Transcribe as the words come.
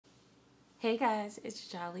Hey guys, it's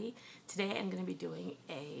Jolly. Today I'm going to be doing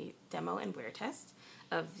a demo and wear test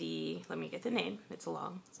of the, let me get the name, it's a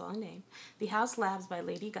long name, the Haus Labs by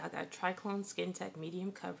Lady Gaga Triclone Skin Tech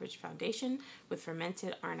Medium Coverage Foundation with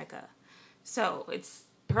Fermented Arnica. So it's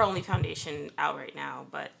her only foundation out right now,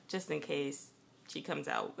 but just in case she comes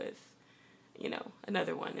out with,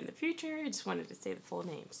 another one in the future, I just wanted to say the full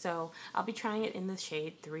name. So I'll be trying it in the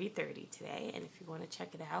shade 330 today, and if you want to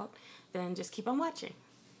check it out, then just keep on watching.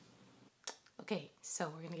 Okay, so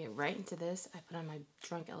we're going to get right into this. I put on my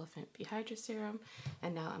Drunk Elephant Behydra Serum,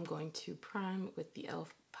 and now I'm going to prime with the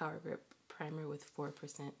e.l.f. Power Grip Primer with 4%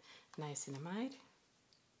 niacinamide.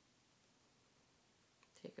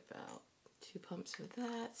 Take about 2 pumps of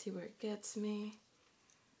that, see where it gets me.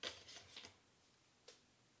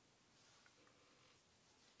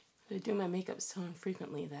 I do my makeup so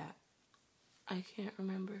infrequently that I can't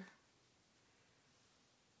remember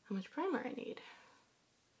how much primer I need.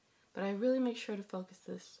 But I really make sure to focus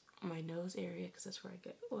this on my nose area because that's where I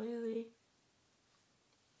get oily.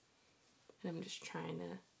 And I'm just trying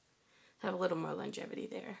to have a little more longevity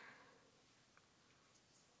there.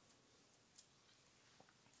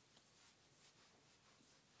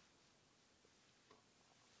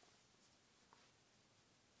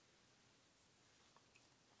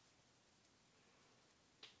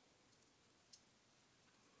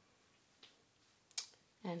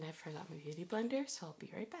 And I forgot my beauty blender, so I'll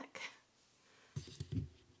be right back.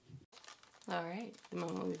 Alright, the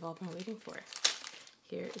moment we've all been waiting for.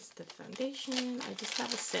 Here is the foundation. I just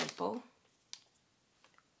have a sample.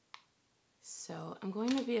 So I'm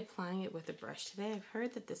going to be applying it with a brush today. I've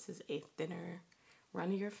heard that this is a thinner,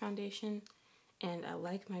 runnier foundation, and I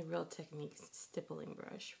like my Real Techniques stippling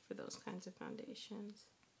brush for those kinds of foundations.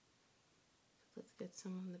 Let's get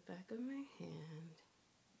some on the back of my hand.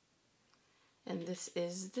 And this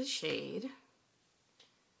is the shade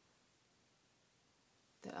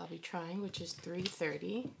that I'll be trying, which is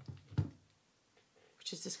 330,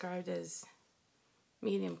 which is described as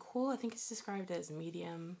medium cool. I think it's described as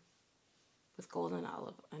medium with golden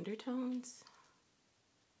olive undertones.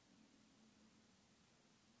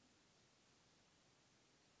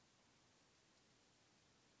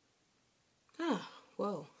 Ah,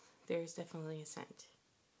 whoa, there's definitely a scent.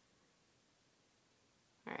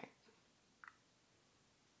 All right.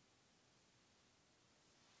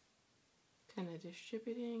 Kind of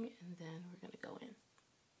distributing, and then we're going to go in.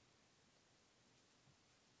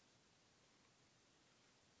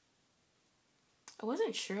 I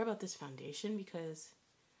wasn't sure about this foundation because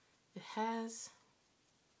it has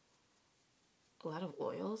a lot of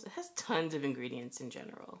oils. It has tons of ingredients in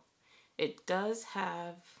general. It does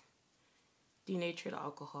have denatured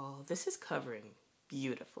alcohol. This is covering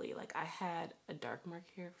beautifully. Like, I had a dark mark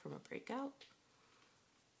here from a breakout.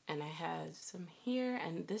 And I had some here,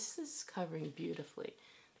 and this is covering beautifully.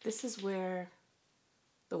 This is where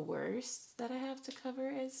the worst that I have to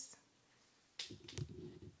cover is.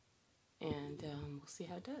 And we'll see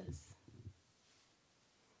how it does.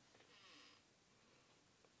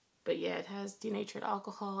 But yeah, it has denatured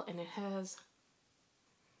alcohol, and it has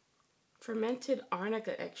fermented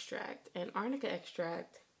arnica extract. And arnica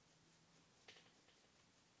extract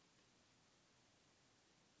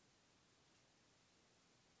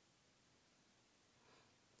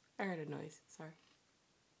I heard a noise, sorry. I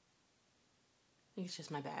think it's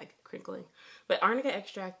just my bag crinkling. But arnica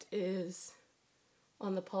extract is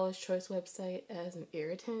on the Paula's Choice website as an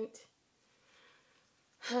irritant.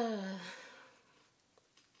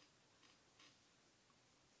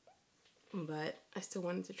 But I still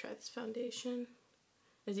wanted to try this foundation.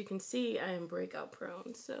 As you can see, I am breakout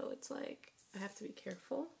prone, so it's like I have to be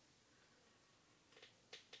careful.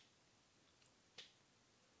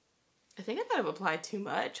 I think I might have applied too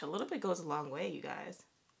much. A little bit goes a long way, you guys.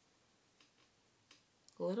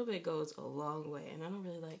 A little bit goes a long way, and I don't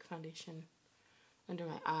really like foundation under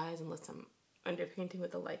my eyes unless I'm underpainting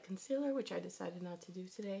with a light concealer, which I decided not to do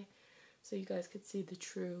today, so you guys could see the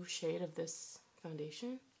true shade of this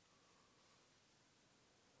foundation.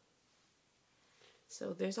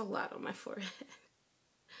 So there's a lot on my forehead.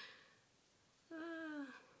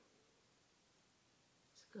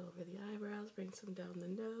 Go over the eyebrows, bring some down the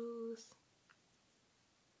nose.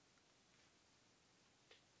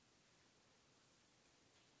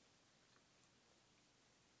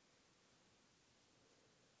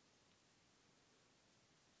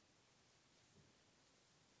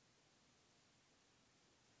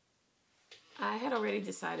 I had already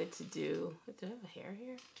decided to do, do I have a hair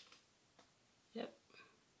here? Yep.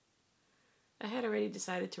 I had already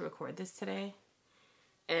decided to record this today.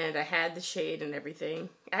 And I had the shade and everything.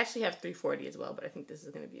 I actually have 340 as well, but I think this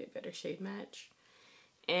is going to be a better shade match.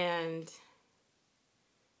 And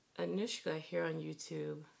Anushka here on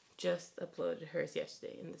YouTube just uploaded hers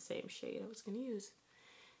yesterday in the same shade I was going to use.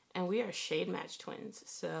 And we are shade match twins,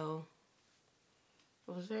 so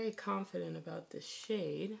I was very confident about this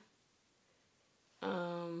shade.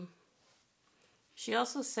 She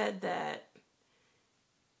also said that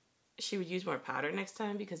she would use more powder next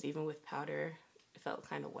time because even with powder, it felt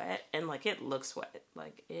kind of wet. And, like, it looks wet.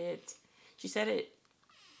 Like, she said it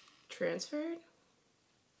transferred.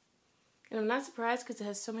 And I'm not surprised because it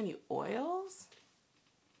has so many oils.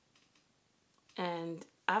 And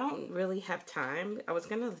I don't really have time. I was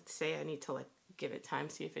going to say I need to, like, give it time,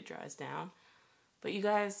 see if it dries down. But you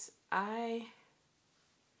guys, I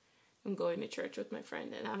am going to church with my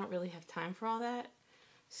friend and I don't really have time for all that.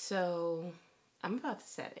 So I'm about to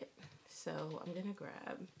set it. So I'm going to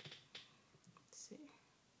grab, let's see.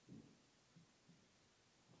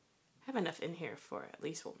 I have enough in here for at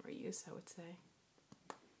least one more use, I would say.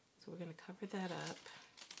 So we're going to cover that up.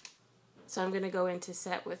 So I'm going to go into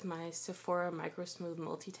set with my Sephora Micro Smooth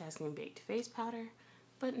Multitasking Baked Face Powder,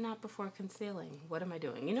 but not before concealing. What am I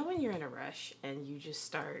doing? You know when you're in a rush and you just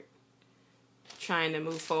start trying to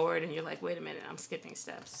move forward and you're like, wait a minute, I'm skipping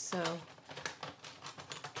steps. So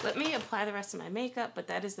let me apply the rest of my makeup, but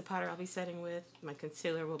that is the powder I'll be setting with. My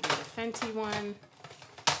concealer will be the Fenty one,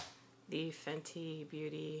 the Fenty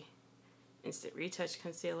Beauty Instant Retouch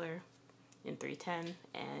Concealer in 310,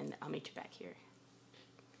 and I'll meet you back here.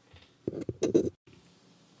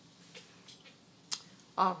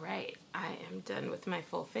 All right, I am done with my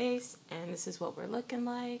full face, and this is what we're looking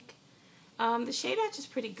like. The shade match is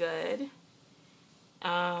pretty good.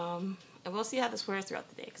 And we'll see how this wears throughout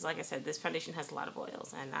the day, because like I said, this foundation has a lot of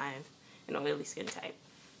oils, and I have an oily skin type.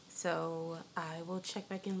 So I will check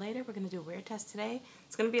back in later. We're going to do a wear test today.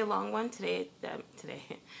 It's going to be a long one today.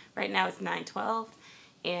 Right now it's 9:12,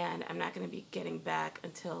 and I'm not going to be getting back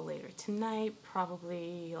until later tonight,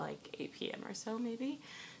 probably like 8 p.m. or so maybe.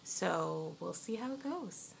 So we'll see how it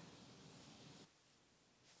goes.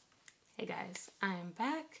 Hey guys, I am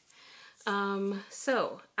back.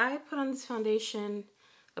 So I put on this foundation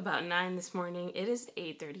about 9 this morning. It is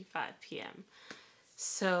 8:35 p.m.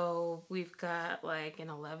 So we've got like an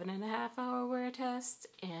 11.5-hour wear test,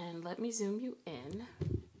 and let me zoom you in.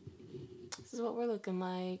 This is what we're looking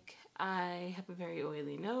like. I have a very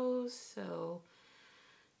oily nose, so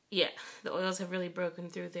yeah, the oils have really broken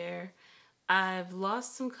through there. I've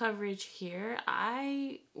lost some coverage here.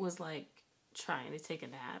 I was like trying to take a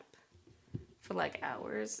nap for like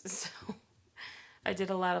hours, so I did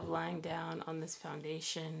a lot of lying down on this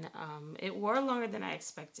foundation. It wore longer than I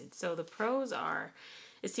expected. So the pros are,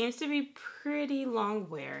 it seems to be pretty long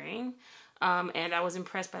wearing, and I was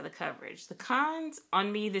impressed by the coverage. The cons,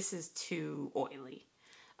 on me, this is too oily.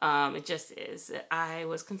 It just is. I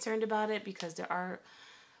was concerned about it because there are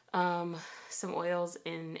some oils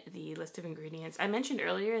in the list of ingredients. I mentioned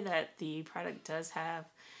earlier that the product does have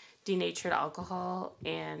denatured alcohol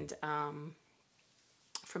and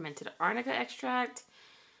fermented arnica extract.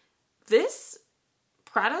 This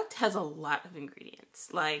product has a lot of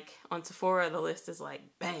ingredients. Like on Sephora, the list is like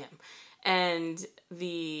bam. And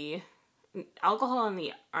the alcohol and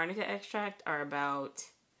the arnica extract are about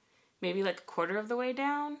maybe like a quarter of the way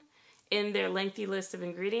down in their lengthy list of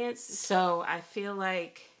ingredients. So I feel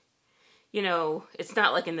like, you know, it's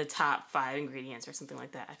not like in the top 5 ingredients or something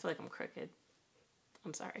like that. I feel like I'm crooked.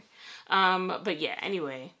 I'm sorry. But yeah,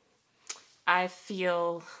 anyway, I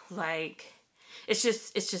feel like it's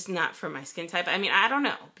just not for my skin type. I mean, I don't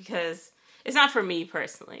know, because it's not for me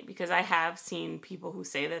personally, because I have seen people who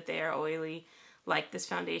say that they are oily like this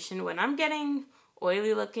foundation. When I'm getting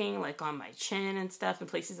oily looking, like on my chin and stuff, in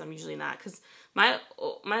places I'm usually not, because my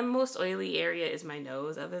most oily area is my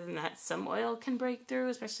nose. Other than that, some oil can break through,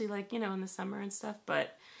 especially like, you know, in the summer and stuff.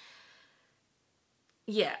 But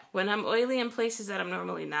yeah, when I'm oily in places that I'm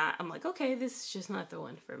normally not, I'm like, okay, this is just not the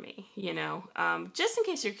one for me, you know. Just in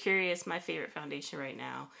case you're curious, my favorite foundation right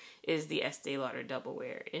now is the Estee Lauder Double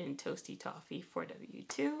Wear in Toasty Toffee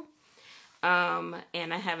 4W2.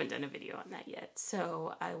 And I haven't done a video on that yet,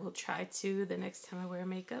 so I will try to the next time I wear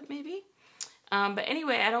makeup, maybe. But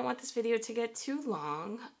anyway, I don't want this video to get too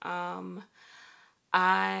long. I'm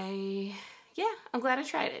glad I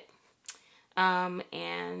tried it.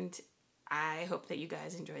 And I hope that you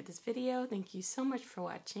guys enjoyed this video. Thank you so much for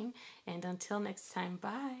watching, and until next time,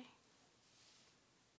 bye.